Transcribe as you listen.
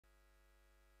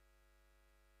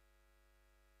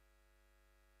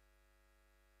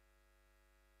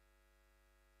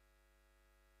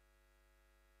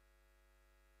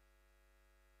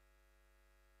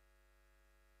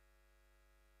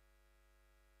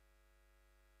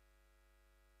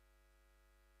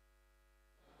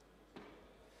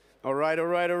All right, all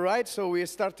right, all right. So we are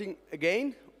starting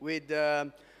again with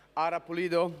Ara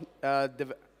Pulido,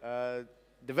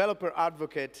 developer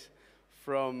advocate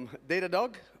from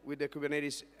Datadog with the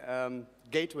Kubernetes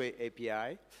Gateway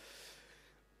API.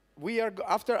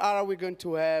 After Ara, we're going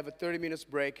to have a 30 minutes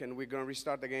break, and we're going to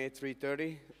restart again at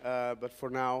 3:30. But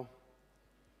for now,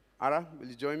 Ara, will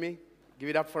you join me? Give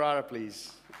it up for Ara,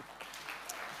 please.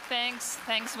 Thanks,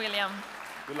 William.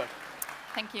 Good luck.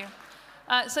 Thank you.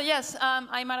 So yes,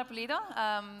 I'm Ara Pulido.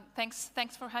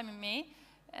 Thanks for having me,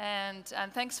 and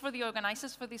thanks for the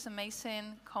organizers for this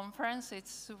amazing conference.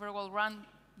 It's super well run.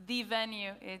 The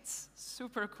venue, it's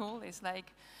super cool. It's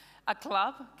like a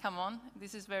club. Come on,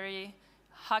 this is very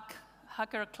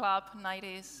hacker club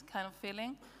 90s kind of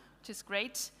feeling, which is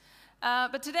great.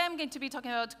 But today I'm going to be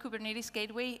talking about Kubernetes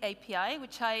Gateway API,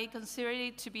 which I consider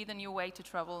it to be the new way to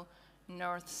travel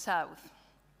north-south.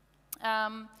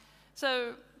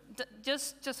 So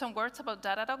just some words about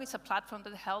Datadog. It's a platform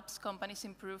that helps companies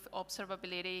improve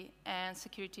observability and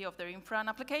security of their infra and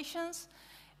applications.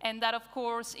 And that, of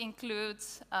course,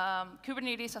 includes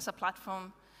Kubernetes as a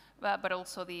platform, but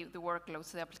also the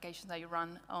workloads, the applications that you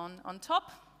run on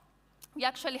top. We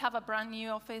actually have a brand new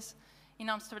office in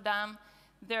Amsterdam.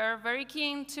 They're very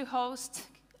keen to host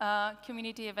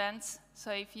community events.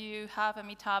 So if you have a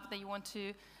meetup that you want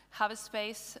to have a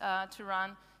space to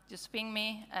run, just ping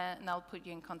me, and I'll put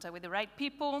you in contact with the right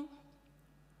people.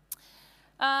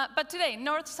 But today,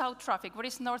 north-south traffic. What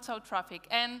is north-south traffic?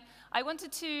 And I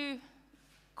wanted to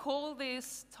call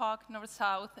this talk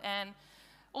north-south, and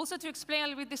also to explain a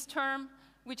little bit this term,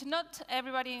 which not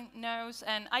everybody knows,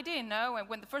 and I didn't know. And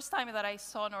when the first time that I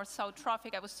saw north-south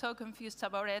traffic, I was so confused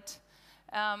about it.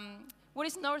 What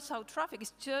is north-south traffic?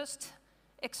 It's just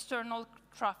external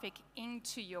traffic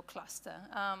into your cluster.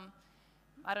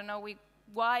 I don't know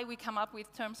why we come up with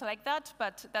terms like that,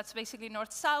 but that's basically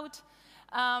north-south,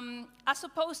 as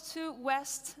opposed to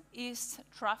west-east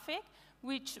traffic,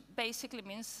 which basically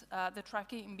means the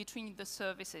traffic in between the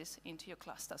services into your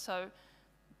cluster. So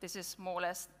this is more or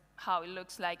less how it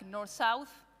looks like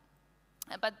north-south.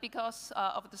 But because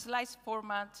of the slice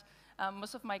format,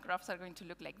 most of my graphs are going to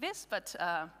look like this, but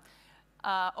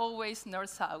always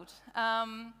north-south.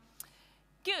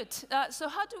 Good. So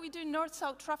how do we do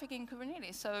north-south traffic in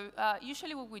Kubernetes? So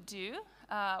usually what we do,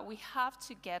 we have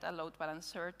to get a load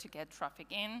balancer to get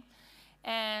traffic in.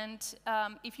 And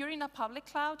if you're in a public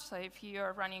cloud, so if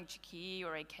you're running GKE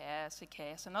or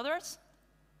AKS, and others,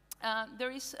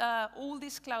 all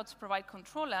these clouds provide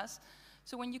controllers.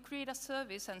 So when you create a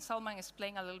service, and Salman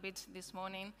explained a little bit this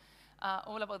morning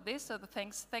all about this, so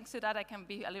thanks to that, I can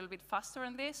be a little bit faster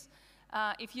on this.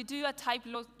 If you do a type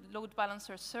load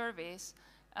balancer service,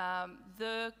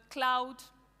 the cloud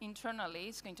internally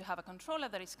is going to have a controller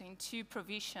that is going to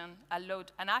provision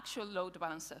an actual load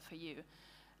balancer for you.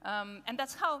 And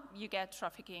that's how you get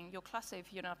traffic in your cluster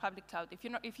if you're in a public cloud.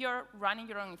 If you're running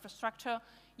your own infrastructure,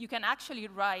 you can actually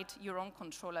write your own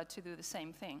controller to do the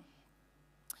same thing.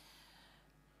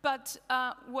 But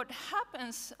what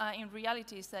happens in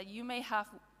reality is that you may have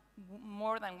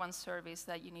more than one service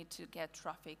that you need to get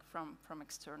traffic from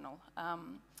external.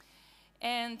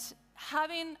 And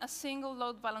having a single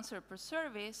load balancer per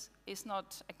service is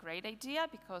not a great idea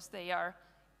because they are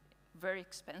very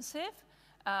expensive,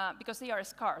 because they are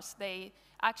scarce. They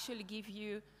actually give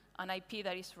you an IP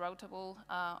that is routable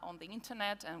on the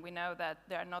internet, and we know that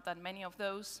there are not that many of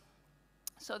those.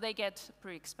 So they get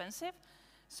pretty expensive.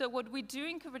 So what we do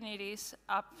in Kubernetes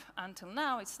up until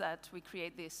now is that we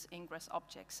create these Ingress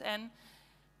objects. And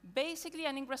basically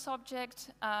an Ingress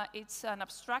object, it's an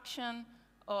abstraction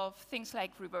of things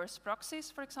like reverse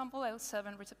proxies, for example,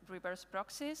 L7 reverse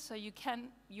proxies. So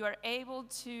you are able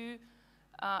to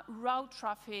route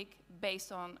traffic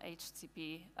based on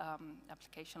HTTP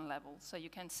application level. So you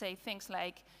can say things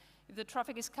like, if the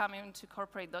traffic is coming to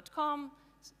corporate.com,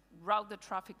 route the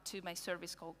traffic to my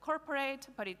service called corporate,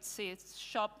 but it says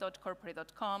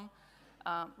shop.corporate.com,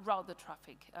 route the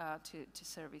traffic to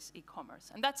service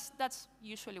e-commerce. And that's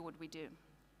usually what we do.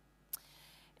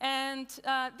 And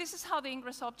this is how the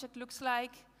Ingress object looks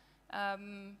like.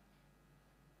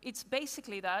 It's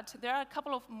basically that. There are a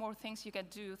couple of more things you can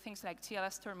do, things like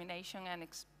TLS termination and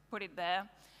put it there.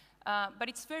 But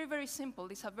it's very, very simple.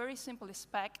 It's a very simple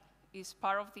spec. It's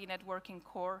part of the networking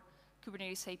core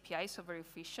Kubernetes API, so very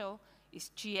official. It's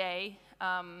GA.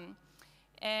 But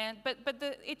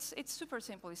it's super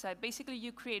simple. It's that basically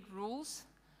you create rules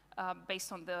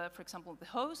based on, for example, the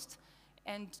host.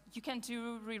 And you can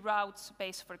do reroutes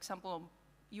based, for example, on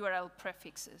URL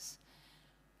prefixes.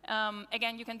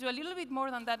 Again, you can do a little bit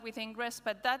more than that with Ingress,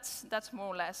 but that's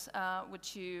more or less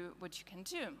what you can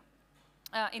do.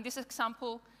 In this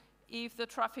example, if the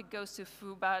traffic goes to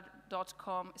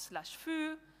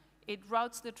foobar.com/foo, it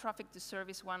routes the traffic to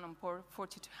service 1 on port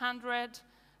 4200.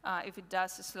 If it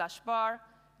does /bar,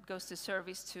 it goes to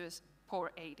service to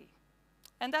port 80.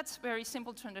 And that's very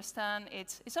simple to understand.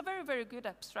 It's a very, very good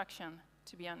abstraction,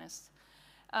 to be honest.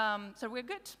 So we're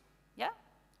good. Yeah,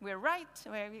 we're right.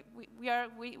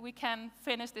 We can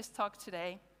finish this talk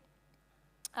today.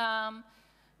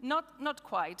 Not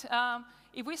quite.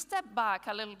 If we step back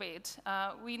a little bit,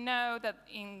 we know that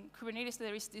in Kubernetes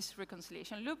there is this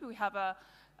reconciliation loop. We have a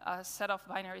set of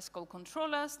binaries called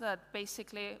controllers that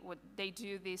basically what they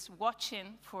do is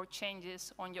watching for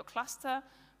changes on your cluster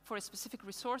for specific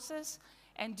resources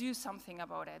and do something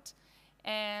about it.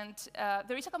 And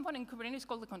there is a component in Kubernetes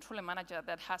called the controller manager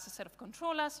that has a set of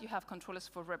controllers. You have controllers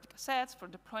for replica sets, for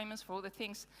deployments, for other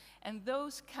things. And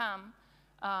those come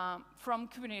from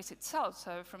Kubernetes itself,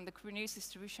 so from the Kubernetes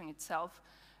distribution itself.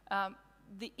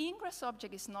 The Ingress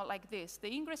object is not like this.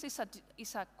 The Ingress is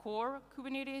a core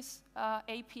Kubernetes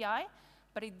API,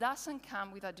 but it doesn't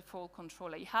come with a default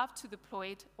controller. You have to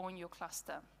deploy it on your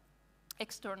cluster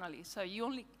externally. So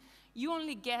you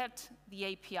only get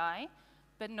the API,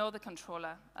 but not the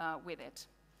controller with it.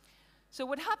 So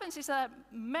what happens is that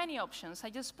many options. I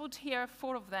just put here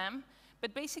 4 of them,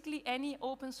 but basically any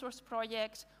open source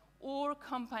project or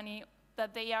company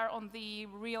that they are on the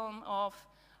realm of,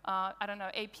 I don't know,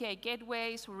 API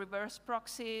gateways or reverse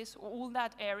proxies, or all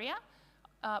that area,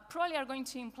 probably are going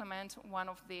to implement one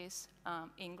of these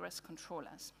Ingress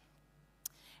controllers.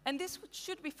 And this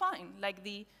should be fine. Like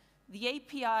the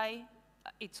API,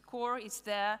 its core is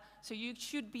there, so you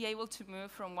should be able to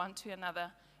move from one to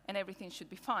another, and everything should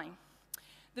be fine.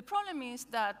 The problem is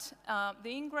that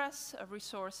the Ingress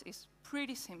resource is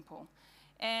pretty simple.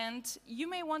 And you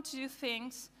may want to do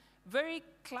things, very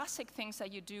classic things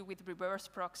that you do with reverse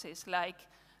proxies, like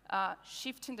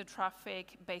shifting the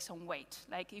traffic based on weight.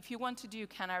 Like if you want to do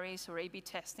canaries or A/B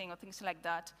testing or things like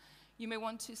that, you may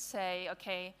want to say,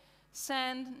 OK,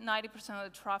 send 90%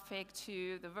 of the traffic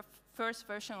to the first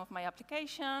version of my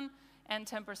application and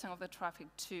 10% of the traffic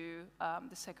to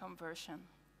the second version.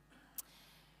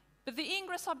 But the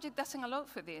Ingress object doesn't allow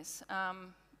for this.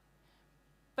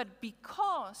 But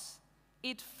because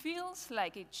it feels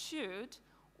like it should,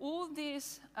 all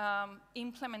these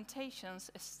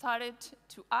implementations started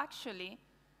to actually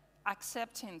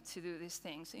accepting to do these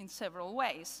things in several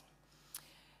ways.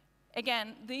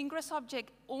 Again, the Ingress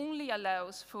object only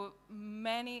allows for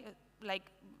many, like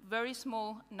very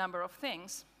small number of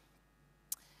things.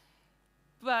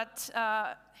 But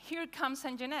here comes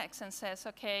Nginx and says,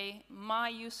 OK, my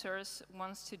users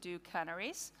wants to do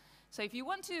canaries. So if you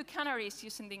want to do canaries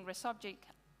using the Ingress object,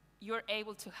 you're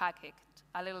able to hack it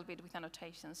a little bit with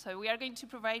annotations. So we are going to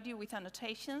provide you with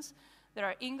annotations that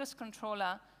our Ingress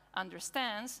controller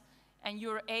understands, and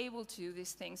you're able to do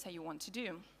these things that you want to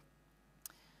do.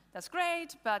 That's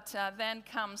great, but then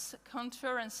comes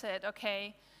Contour and said,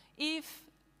 OK, if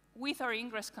with our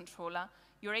Ingress controller,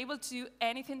 you're able to do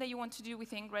anything that you want to do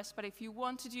with Ingress, but if you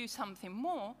want to do something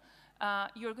more,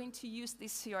 you're going to use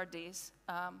these CRDs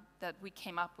that we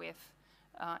came up with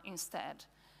instead.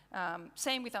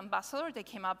 Same with Ambassador. They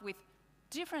came up with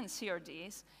different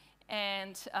CRDs,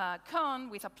 and Con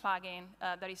with a plugin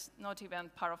that is not even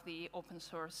part of the open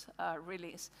source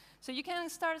release. So you can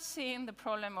start seeing the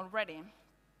problem already.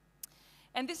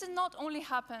 And this is not only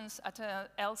happens at a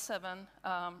L7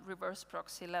 reverse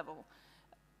proxy level.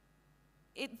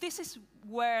 This is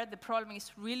where the problem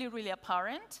is really, really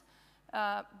apparent,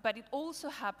 but it also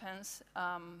happens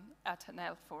at an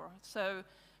L4. So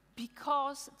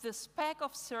because the spec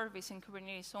of service in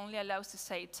Kubernetes only allows to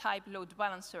say type load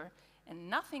balancer and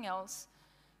nothing else,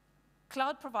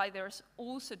 cloud providers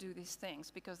also do these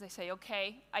things because they say,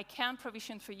 OK, I can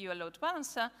provision for you a load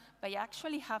balancer, but I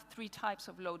actually have 3 types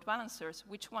of load balancers.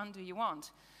 Which one do you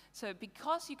want? So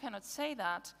because you cannot say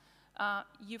that,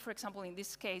 you, for example, in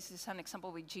this case, is an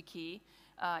example with gkey,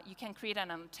 you can create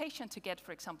an annotation to get,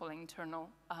 for example, an internal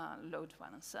load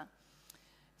balancer.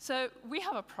 So we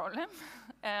have a problem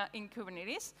in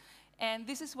Kubernetes, and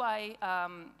this is why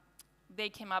they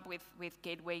came up with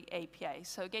Gateway API.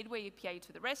 So Gateway API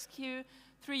to the rescue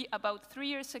about 3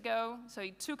 years ago. So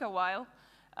it took a while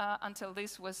until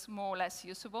this was more or less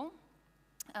usable.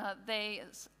 A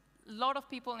lot of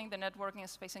people in the networking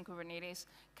space in Kubernetes,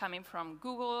 coming from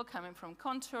Google, coming from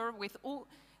Contour, with all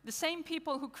the same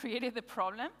people who created the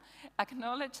problem,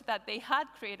 acknowledged that they had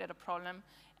created a problem,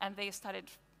 and they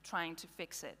started trying to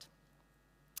fix it.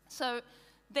 So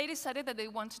they decided that they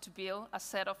wanted to build a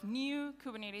set of new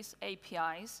Kubernetes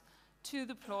APIs to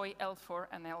deploy L4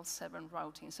 and L7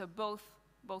 routing, so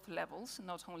both levels,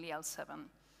 not only L7.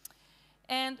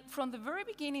 And from the very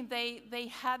beginning, they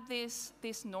had this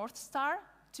North Star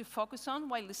to focus on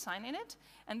while designing it.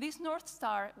 And this North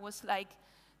Star was like,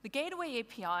 the gateway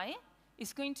API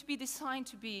is going to be designed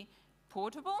to be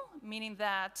portable, meaning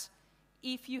that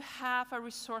if you have a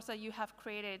resource that you have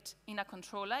created in a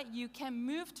controller, you can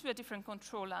move to a different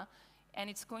controller, and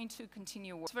it's going to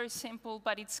continue working. It's very simple,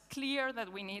 but it's clear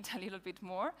that we need a little bit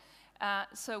more.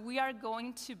 So we are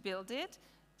going to build it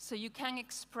so you can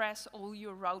express all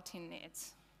your routing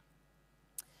needs.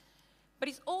 But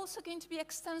it's also going to be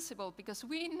extensible, because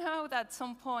we know that at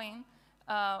some point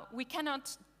we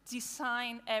cannot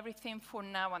design everything for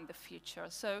now and the future.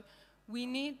 So we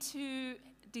need to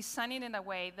design it in a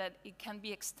way that it can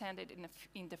be extended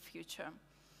in the future.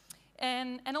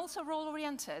 And also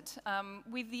role-oriented,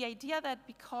 with the idea that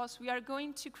because we are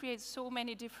going to create so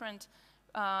many different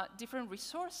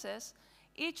resources,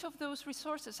 each of those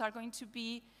resources are going to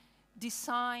be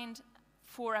designed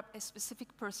for a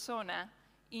specific persona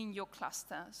in your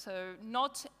cluster. So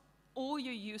not all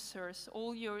your users,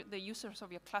 the users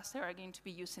of your cluster are going to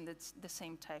be using the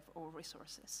same type of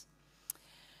resources.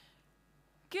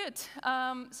 Good.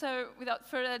 So without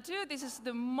further ado, this is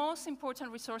the most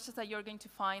important resources that you're going to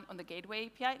find on the Gateway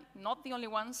API. Not the only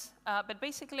ones, but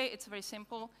basically it's very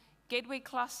simple. Gateway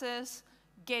classes,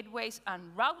 gateways, and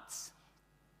routes.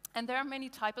 And there are many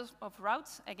types of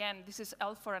routes. Again, this is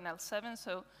L4 and L7,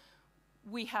 so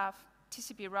we have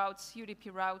TCP routes,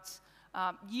 UDP routes,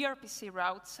 gRPC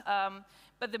routes.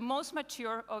 But the most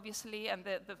mature, obviously, and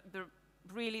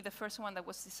really the first one that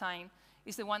was designed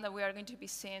is the one that we are going to be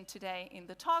seeing today in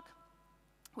the talk,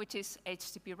 which is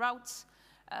HTTP routes,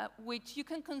 which you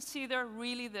can consider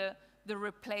really the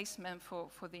replacement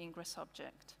for the Ingress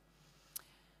object.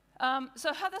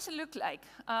 So how does it look like?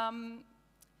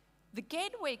 The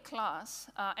gateway class,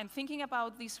 and thinking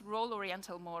about this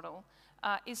role-oriented model,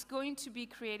 is going to be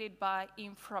created by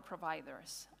infra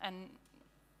providers and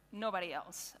nobody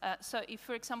else. So if,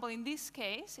 for example, in this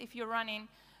case, if you're running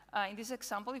in this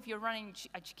example, if you're running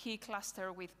a key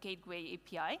cluster with Gateway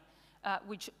API,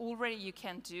 which already you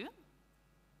can do,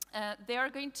 they are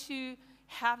going to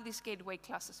have these gateway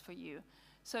classes for you.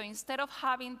 So instead of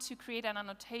having to create an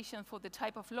annotation for the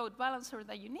type of load balancer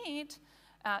that you need,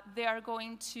 they are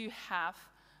going to have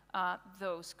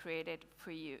those created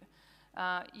for you.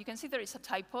 You can see there is a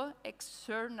typo,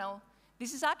 external.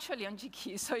 This is actually on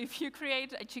GKey, so if you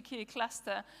create a GKey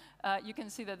cluster, you can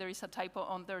see that there is a typo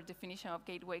on their definition of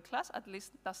gateway class, at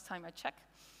least last time I checked,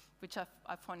 which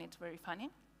I found it very funny.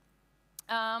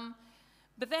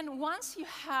 But then once you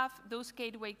have those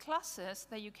gateway classes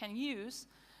that you can use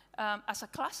as a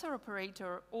cluster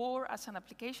operator or as an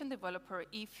application developer,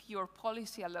 if your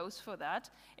policy allows for that,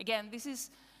 again, this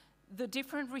is the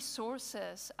different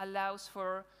resources allows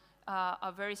for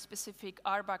a very specific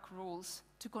RBAC rules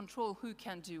to control who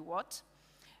can do what.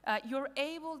 You're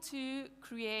able to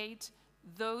create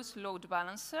those load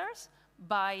balancers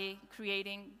by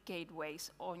creating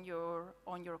gateways on your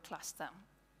cluster.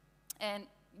 And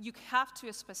you have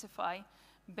to specify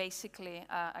basically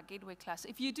a gateway class.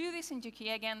 If you do this in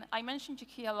GKey, again, I mentioned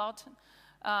GKey a lot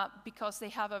because they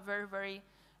have a very, very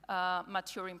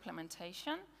mature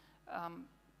implementation,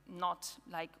 not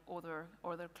like other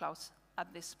clouds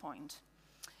at this point.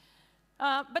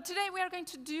 But today we are going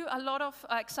to do a lot of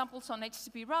examples on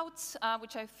HTTP routes,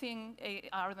 which I think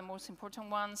are the most important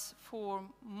ones for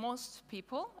most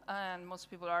people, and most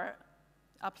people are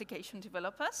application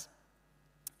developers.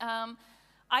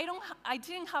 I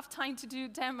didn't have time to do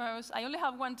demos. I only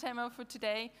have one demo for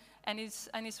today, and it's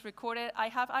recorded. I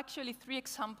have actually 3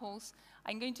 examples.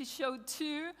 I'm going to show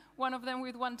 2, one of them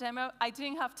with one demo. I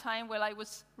didn't have time while I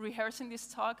was rehearsing this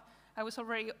talk. I was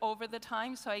already over the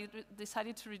time, so I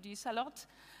decided to reduce a lot.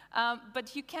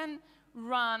 But you can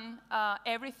run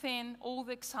everything, all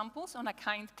the examples on a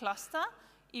kind cluster.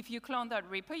 If you clone that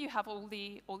repo, you have all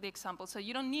the examples. So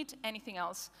you don't need anything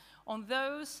else. On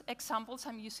those examples,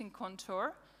 I'm using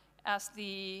Contour as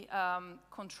the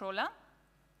controller.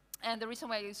 And the reason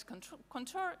why I use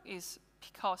Contour is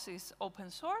because it's open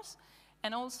source.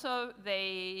 And also,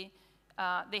 they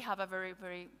have a very,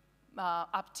 very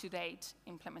up-to-date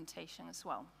implementation as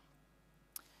well.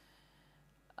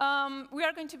 We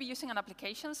are going to be using an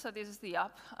application, so this is the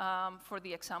app for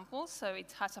the example. So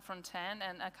it has a front end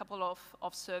and a couple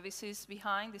of services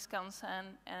behind, discounts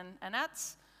and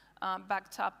ads,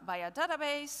 backed up by a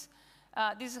database.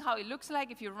 This is how it looks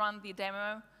like if you run the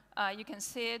demo. You can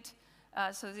see it.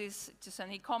 So this is just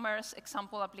an e-commerce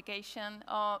example application.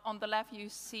 On the left, you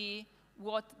see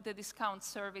what the discount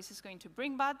service is going to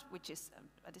bring back, which is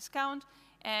a discount.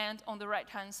 And on the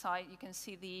right-hand side, you can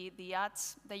see the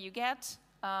ads that you get.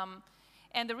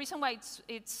 And the reason why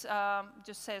it's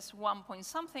just says 1 point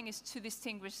something is to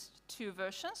distinguish two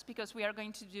versions, because we are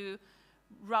going to do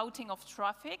routing of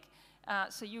traffic.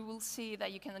 So you will see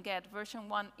that you can get version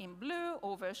 1 in blue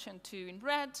or version 2 in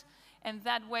red, and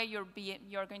that way you're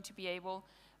going to be able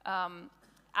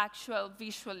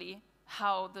visually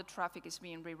how the traffic is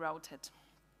being rerouted.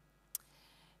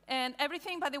 And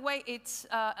everything, by the way, it's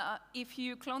if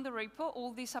you clone the repo,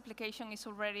 all this application is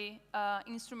already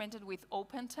instrumented with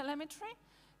OpenTelemetry.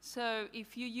 So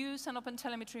if you use an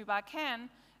OpenTelemetry backend,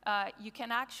 you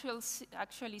can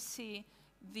actually see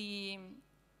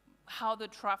how the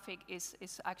traffic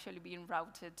is actually being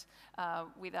routed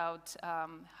without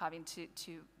having to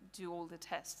do all the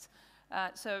tests.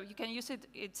 So you can use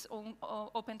its own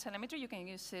OpenTelemetry. You can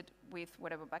use it with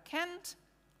whatever backend.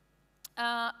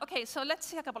 OK, so let's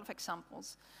see a couple of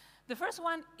examples. The first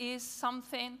one is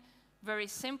something very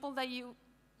simple that you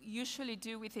usually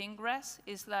do with Ingress.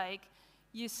 Is like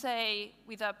you say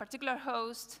with a particular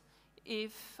host,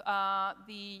 if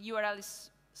the URL is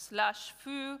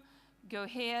 /foo, go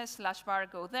here,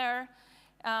 /var, go there.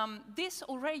 This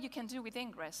already you can do with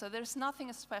Ingress, so there's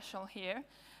nothing special here.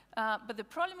 But the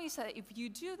problem is that if you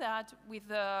do that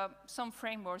with some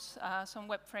frameworks, some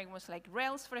web frameworks like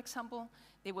Rails, for example,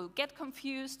 they will get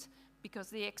confused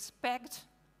because they expect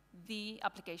the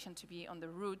application to be on the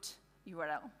root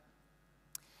URL.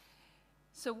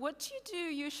 So what you do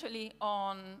usually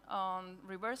on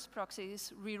reverse proxy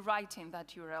is rewriting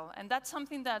that URL. And that's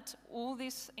something that all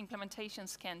these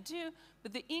implementations can do,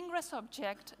 but the Ingress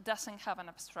object doesn't have an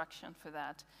abstraction for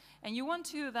that. And you want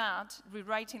to do that,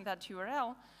 rewriting that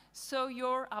URL, so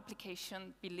your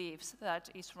application believes that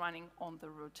it's running on the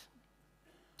root.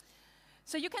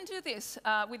 So you can do this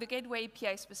with the gateway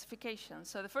API specification.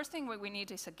 So the first thing we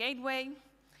need is a gateway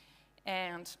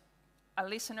and a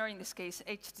listener, in this case,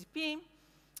 HTTP.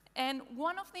 And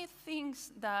one of the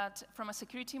things that, from a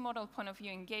security model point of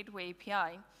view in gateway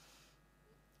API,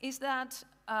 is that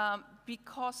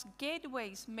because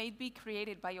gateways may be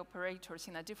created by operators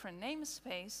in a different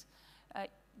namespace,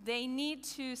 they need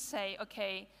to say,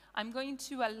 OK, I'm going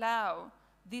to allow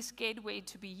this gateway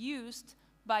to be used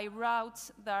by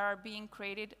routes that are being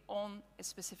created on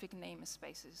specific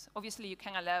namespaces. Obviously, you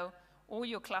can allow all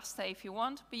your cluster if you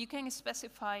want, but you can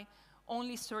specify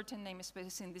only certain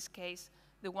namespaces. In this case,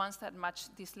 the ones that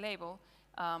match this label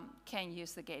can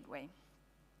use the gateway.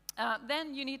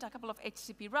 Then you need a couple of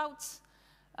HTTP routes.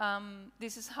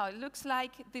 This is how it looks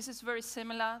like. This is very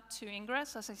similar to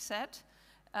Ingress, as I said.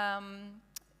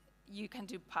 You can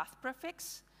do path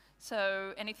prefix.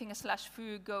 So anything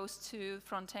 /foo goes to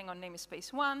front end on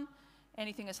namespace 1.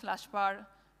 Anything /var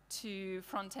to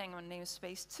front end on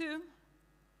namespace 2.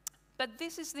 But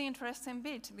this is the interesting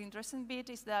bit. The interesting bit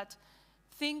is that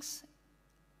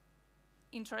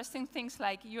interesting things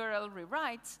like URL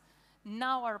rewrites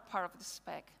now are part of the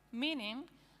spec, meaning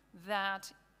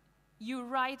that you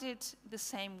write it the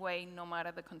same way no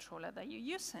matter the controller that you're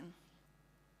using.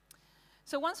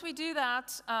 So once we do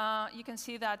that, you can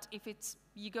see that if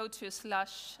you go to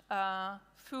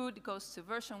 /foo, it goes to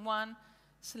version 1,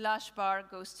 /var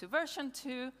goes to version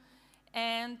 2,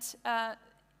 and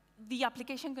the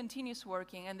application continues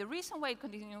working. And the reason why it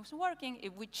continues working,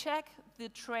 if we check the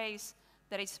trace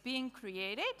that is being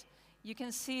created, you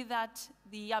can see that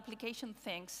the application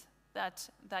thinks that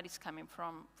that is coming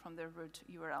from the root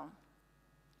URL.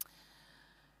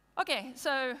 OK,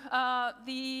 so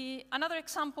another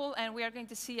example, and we are going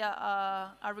to see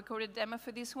a recorded demo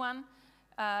for this one.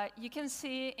 You can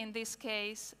see in this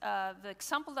case the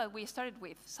example that we started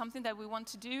with, something that we want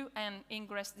to do, and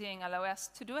Ingress didn't allow us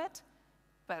to do it,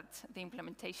 but the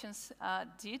implementations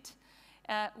did,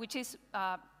 which is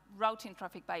routing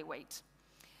traffic by weight.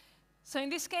 So in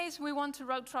this case, we want to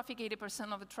route traffic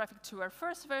 80% of the traffic to our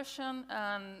first version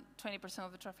and 20%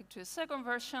 of the traffic to the second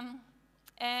version.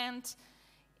 And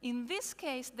in this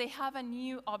case, they have a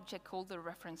new object called the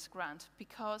reference grant,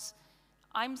 because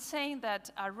I'm saying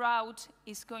that a route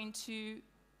is going to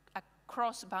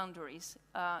cross boundaries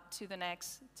to the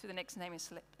next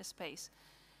namespace.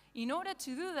 In order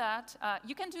to do that,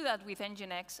 you can do that with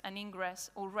Nginx and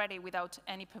Ingress already without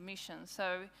any permission.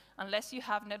 So unless you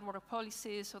have network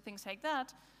policies or things like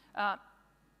that,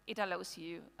 it allows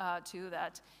you to do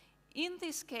that. In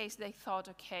this case, they thought,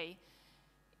 OK,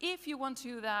 if you want to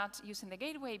do that using the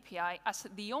Gateway API, as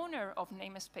the owner of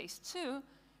namespace 2,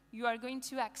 you are going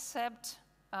to accept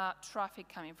traffic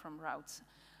coming from routes.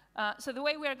 So the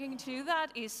way we are going to do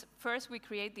that is, first, we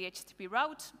create the HTTP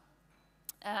route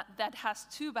that has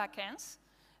two backends,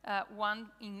 one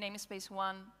in namespace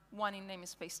 1, one in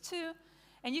namespace 2.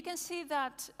 And you can see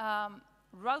that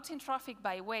routing traffic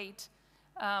by weight,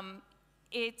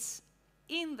 it's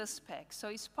in the spec. So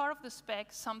it's part of the spec,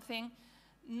 something,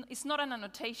 it's not an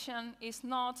annotation, it's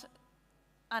not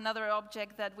another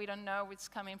object that we don't know where it's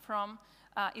coming from.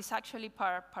 It's actually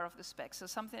part of the spec, so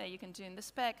something that you can do in the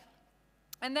spec.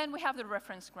 And then we have the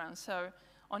reference grant. So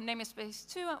on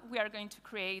namespace 2, we are going to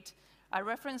create a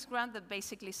reference grant that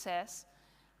basically says,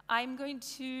 I'm going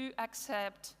to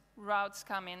accept routes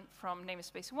coming from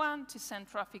namespace 1 to send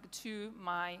traffic to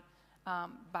my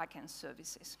backend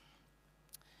services.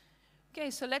 OK,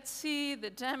 so let's see the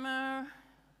demo.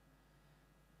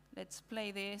 Let's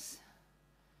play this.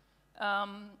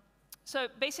 So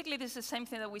basically, this is the same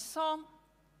thing that we saw.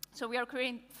 So we are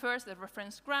creating first the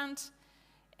reference grant.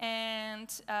 And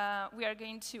we are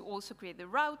going to also create the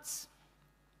routes,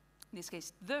 in this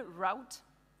case, the route.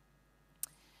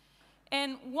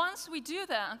 And once we do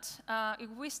that, if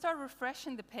we start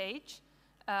refreshing the page,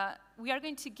 we are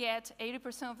going to get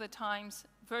 80% of the times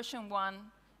version 1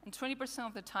 and 20%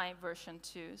 of the time version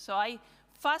 2. So I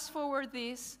fast forward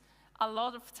this a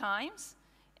lot of times.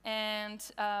 And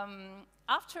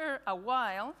after a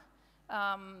while,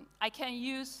 I can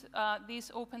use these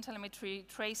OpenTelemetry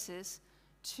traces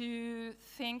to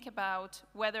think about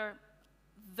whether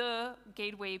the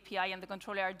gateway API and the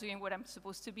controller are doing what I'm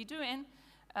supposed to be doing.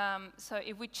 So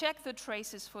if we check the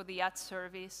traces for the ad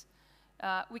service,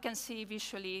 we can see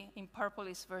visually in purple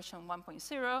is version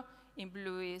 1.0, in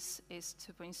blue is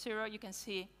 2.0. You can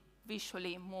see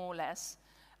visually more or less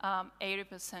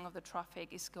 80% of the traffic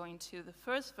is going to the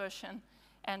first version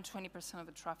and 20% of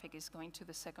the traffic is going to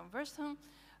the second version.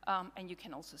 And you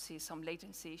can also see some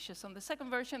latency issues on the second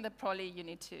version that probably you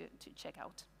need to check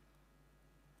out.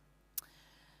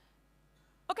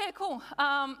 OK, cool.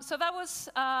 So that was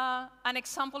an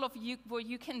example of what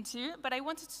you can do. But I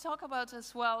wanted to talk about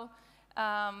as well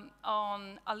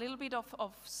on a little bit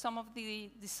of some of the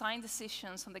design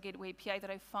decisions on the Gateway API that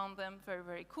I found them very,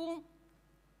 very cool.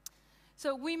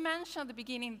 So we mentioned at the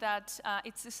beginning that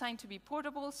it's designed to be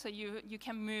portable, so you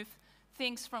can move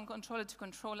things from controller to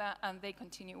controller, and they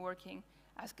continue working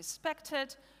as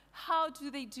expected. How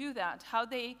do they do that?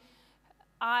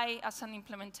 I, as an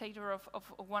implementator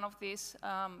of one of these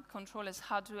controllers,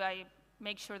 how do I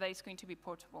make sure that it's going to be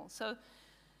portable? So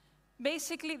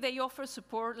basically, they offer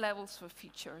support levels for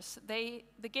features. The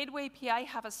Gateway API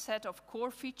have a set of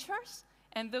core features,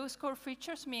 and those core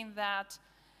features mean that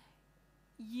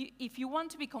if you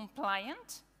want to be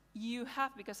compliant, you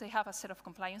have, because they have a set of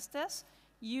compliance tests,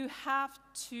 you have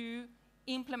to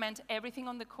implement everything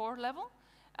on the core level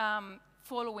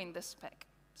following the spec.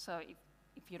 So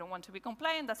if you don't want to be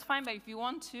compliant, that's fine, but if you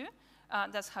want to,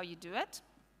 that's how you do it.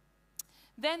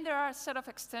 Then there are a set of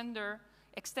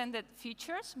extended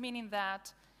features, meaning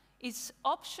that it's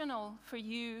optional for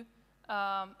you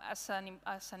as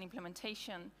an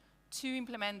implementation to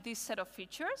implement this set of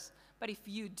features, but if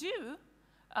you do,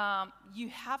 you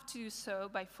have to do so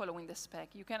by following the spec.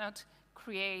 You cannot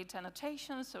create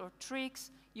annotations or tricks.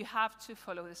 You have to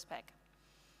follow the spec.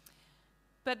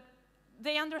 But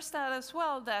they understand as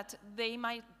well that they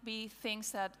might be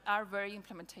things that are very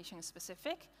implementation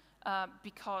specific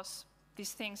because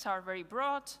these things are very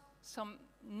broad. Some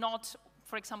not,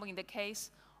 for example, in the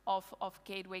case of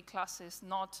gateway classes,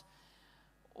 not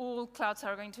all clouds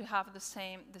are going to have the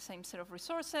same set of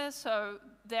resources. So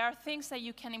there are things that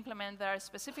you can implement that are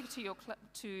specific to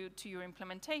your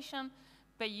implementation,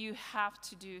 but you have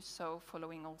to do so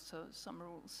following also some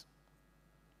rules.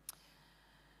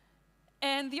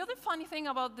 And the other funny thing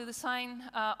about the design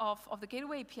of the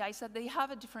Gateway API is that they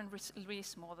have a different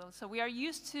release model. So we are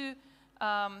used to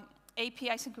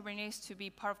APIs in Kubernetes to be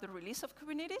part of the release of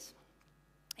Kubernetes.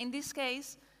 In this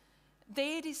case,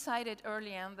 they decided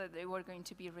early on that they were going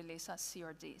to be released as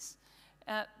CRDs.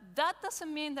 That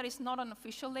doesn't mean that it's not an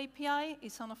official API.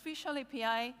 It's an official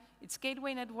API. It's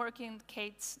gateway networking,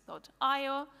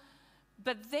 kates.io.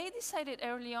 But they decided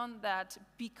early on that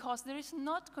because there is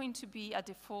not going to be a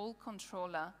default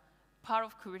controller part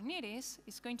of Kubernetes,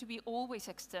 it's going to be always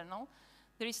external.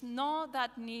 There is not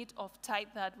that need of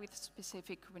type that with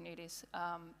specific Kubernetes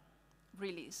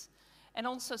release. And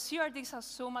also, CRDs are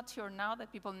so mature now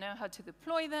that people know how to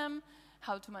deploy them,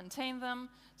 how to maintain them.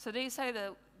 So they decided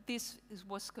that this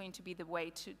was going to be the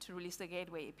way to release the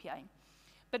Gateway API.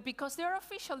 But because they're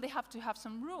official, they have to have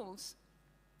some rules.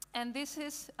 And this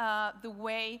is the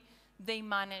way they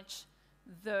manage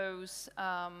those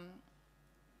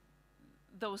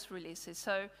releases.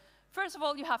 So first of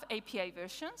all, you have API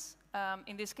versions.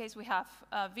 In this case, we have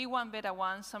V1, Beta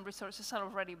 1. Some resources are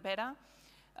already beta.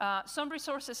 Some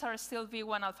resources are still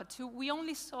V1, Alpha 2. We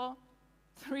only saw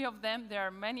 3 of them. There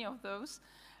are many of those.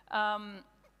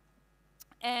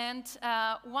 And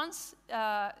once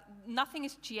nothing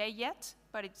is GA yet,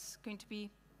 but it's going to be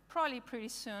probably pretty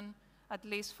soon, at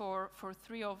least for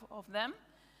 3 of them.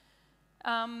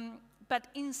 But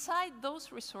inside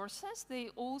those resources, they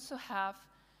also have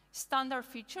standard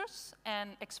features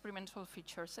and experimental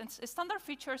features. And standard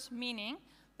features meaning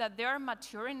that they are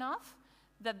mature enough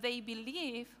that they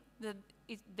believe that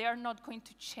they are not going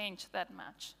to change that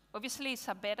much. Obviously, it's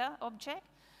a beta object,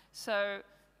 so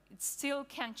it still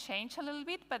can change a little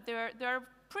bit, but they're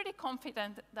pretty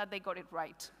confident that they got it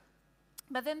right.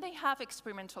 But then they have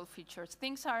experimental features.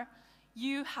 Things are,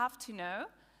 you have to know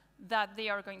that they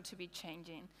are going to be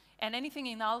changing. And anything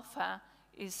in alpha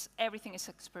everything is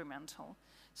experimental.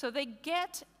 So they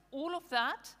get all of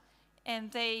that,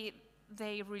 and they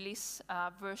release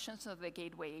versions of the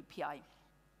Gateway API.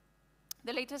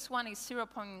 The latest one is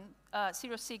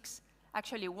 0.06,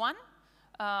 actually 1,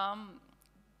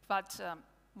 but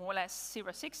more or less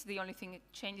 0.6. The only thing it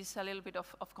changes a little bit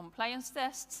of compliance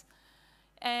tests.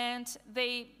 And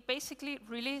they basically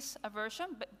release a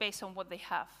version based on what they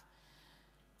have.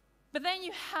 But then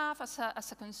you have, as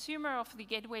a consumer of the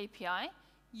Gateway API,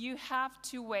 you have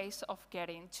 2 ways of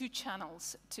getting, 2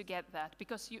 channels to get that,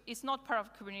 because it's not part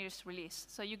of Kubernetes release.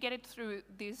 So you get it through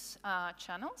these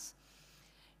channels,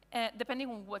 depending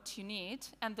on what you need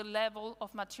and the level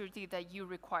of maturity that you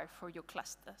require for your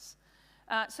clusters.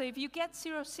 So if you get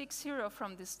 0.60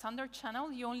 from the standard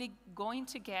channel, you're only going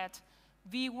to get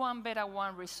V1 Beta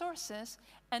 1 resources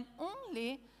and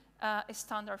only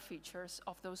standard features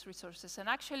of those resources. And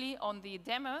actually, on the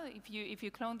demo, if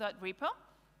you clone that repo,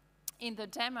 in the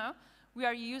demo, we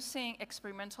are using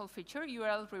experimental feature.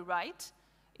 URL rewrite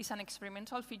is an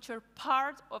experimental feature,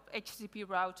 part of HTTP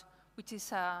route, which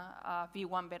is a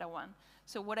V1 Beta 1.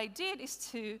 So what I did is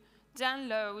to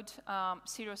download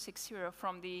 0.60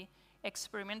 from the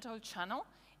experimental channel,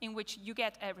 in which you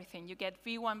get everything. You get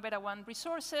V1 Beta 1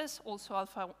 resources, also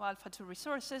Alpha 2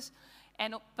 resources,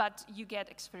 but you get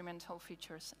experimental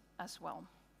features as well.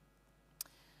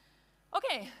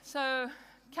 OK, so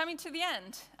coming to the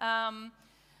end.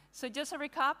 So just a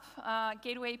recap,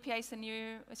 Gateway API is a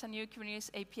new Kubernetes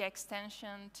API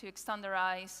extension to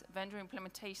standardize vendor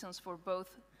implementations for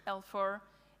both L4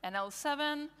 and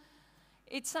L7.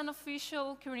 It's an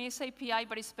official Kubernetes API,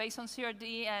 but it's based on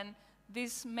CRD, and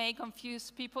this may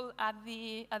confuse people at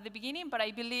the beginning, but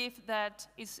I believe that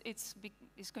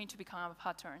it's going to become a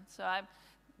pattern. So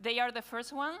they are the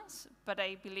first ones, but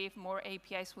I believe more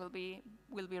APIs will be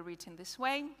written this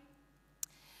way.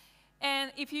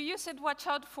 And if you use it, watch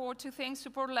out for 2 things: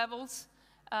 support levels,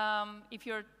 if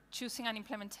you're choosing an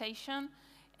implementation,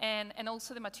 and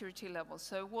also the maturity level.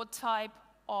 So what type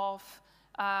of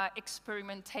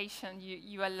experimentation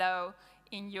you allow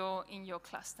in your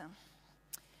cluster.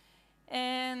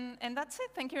 And that's it.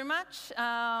 Thank you very much.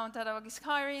 Datadog is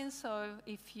hiring, so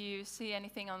if you see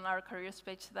anything on our careers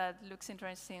page that looks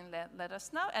interesting, let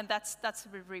us know. And that's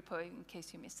the repo in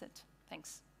case you missed it.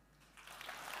 Thanks.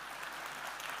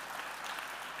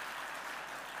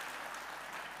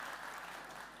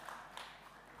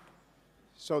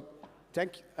 So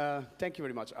thank you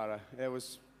very much, Ara. That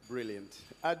was brilliant.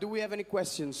 Do we have any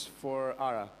questions for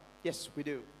Ara? Yes, we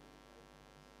do.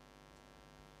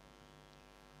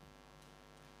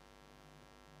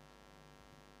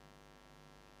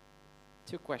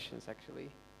 Two questions, actually.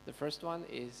 The first one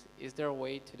is there a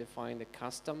way to define the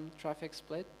custom traffic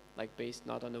split, like based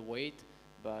not on the weight,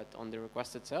 but on the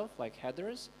request itself, like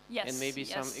headers? Yes. And maybe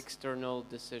yes. some external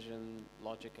decision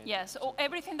logic. Yes,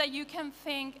 everything that you can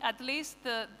think, at least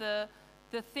the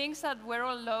things that we're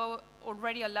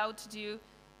already allowed to do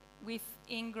with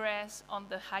Ingress on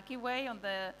the hacky way,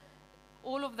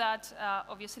 all of that,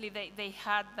 obviously they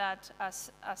had that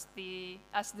as the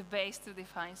base to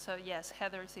define. So yes,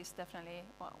 headers is definitely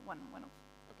one of.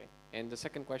 Okay. And the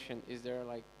second question, is there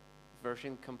like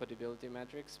version compatibility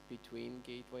metrics between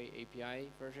Gateway API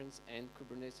versions and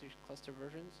Kubernetes cluster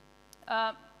versions?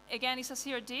 Again, it's a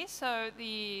CRD, so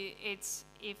it's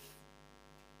if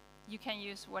you can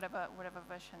use whatever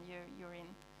version you're in.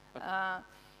 Okay.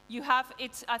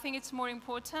 I think it's more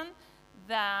important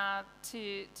that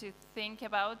to think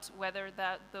about whether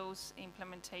those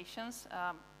implementations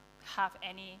have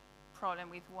any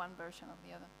problem with one version or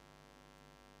the other.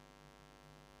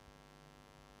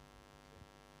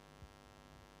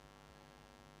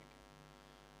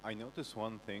 I noticed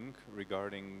one thing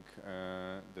regarding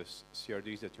the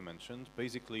CRDs that you mentioned.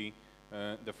 Basically,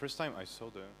 the first time I saw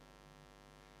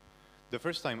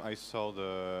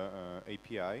the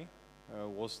API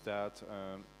was that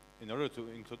in order to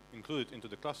include it into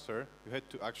the cluster, you had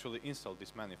to actually install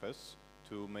these manifests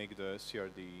to make the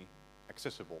CRD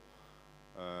accessible.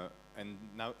 And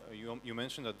now you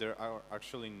mentioned that there are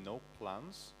actually no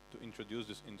plans to introduce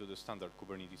this into the standard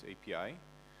Kubernetes API.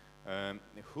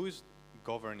 Who is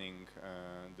governing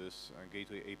this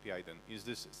gateway API then? Is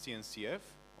this CNCF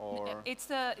or? It's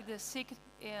the SIG,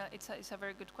 it's a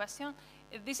very good question.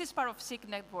 This is part of SIG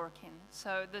networking.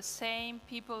 So the same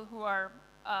people who are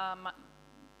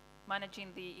managing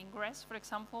the Ingress, for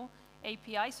example,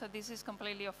 API, so this is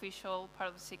completely official part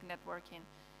of the SIG networking.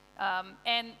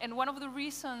 And one of the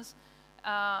reasons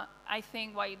I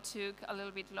think why it took a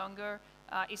little bit longer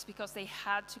is because they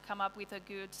had to come up with a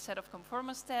good set of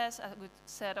conformance tests, a good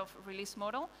set of release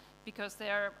model, because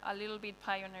they're a little bit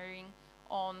pioneering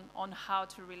on how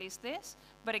to release this.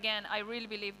 But again, I really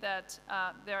believe that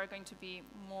there are going to be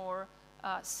more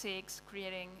SIGs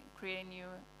creating new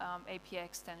API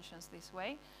extensions this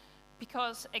way.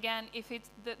 Because again, if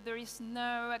there is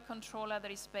no controller that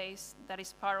is based, that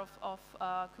is part of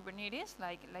Kubernetes,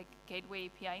 like Gateway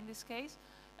API in this case,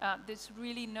 there's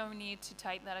really no need to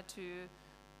tie that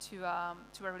to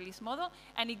a release model,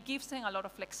 and it gives them a lot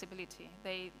of flexibility.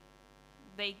 They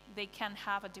can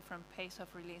have a different pace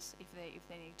of release if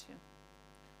they need to.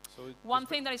 So one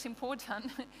thing that is important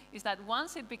is that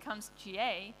once it becomes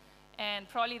GA, and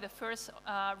probably the first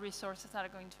resources that are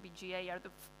going to be GA are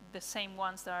the same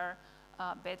ones that are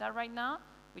beta right now,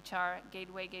 which are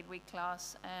gateway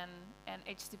class, and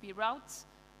HTTP routes.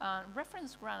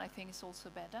 Reference grant, I think, is also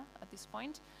beta at this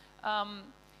point.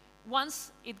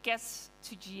 Once it gets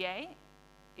to GA,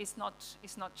 it's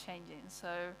not changing.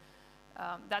 So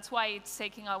that's why it's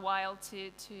taking a while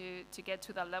to get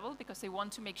to that level, because they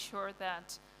want to make sure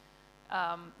that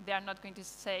they are not going to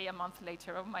say a month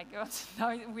later, oh my God,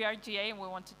 now we are GA and we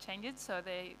want to change it. So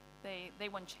they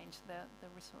won't change the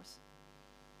resource.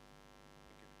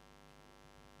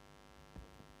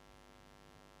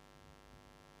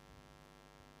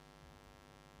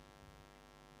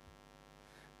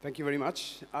 Thank you very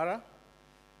much, Ara.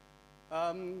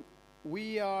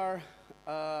 We are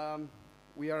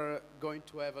going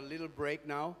to have a little break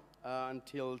now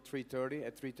until 3:30.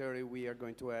 At 3:30, we are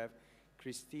going to have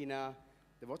Christina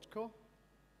Devochko.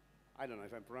 I don't know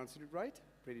if I'm pronouncing it right.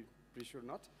 Pretty sure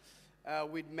not.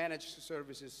 With managed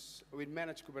services, with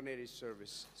managed Kubernetes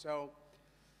service. So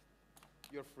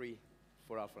you're free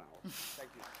for half an hour.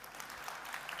 Thank you.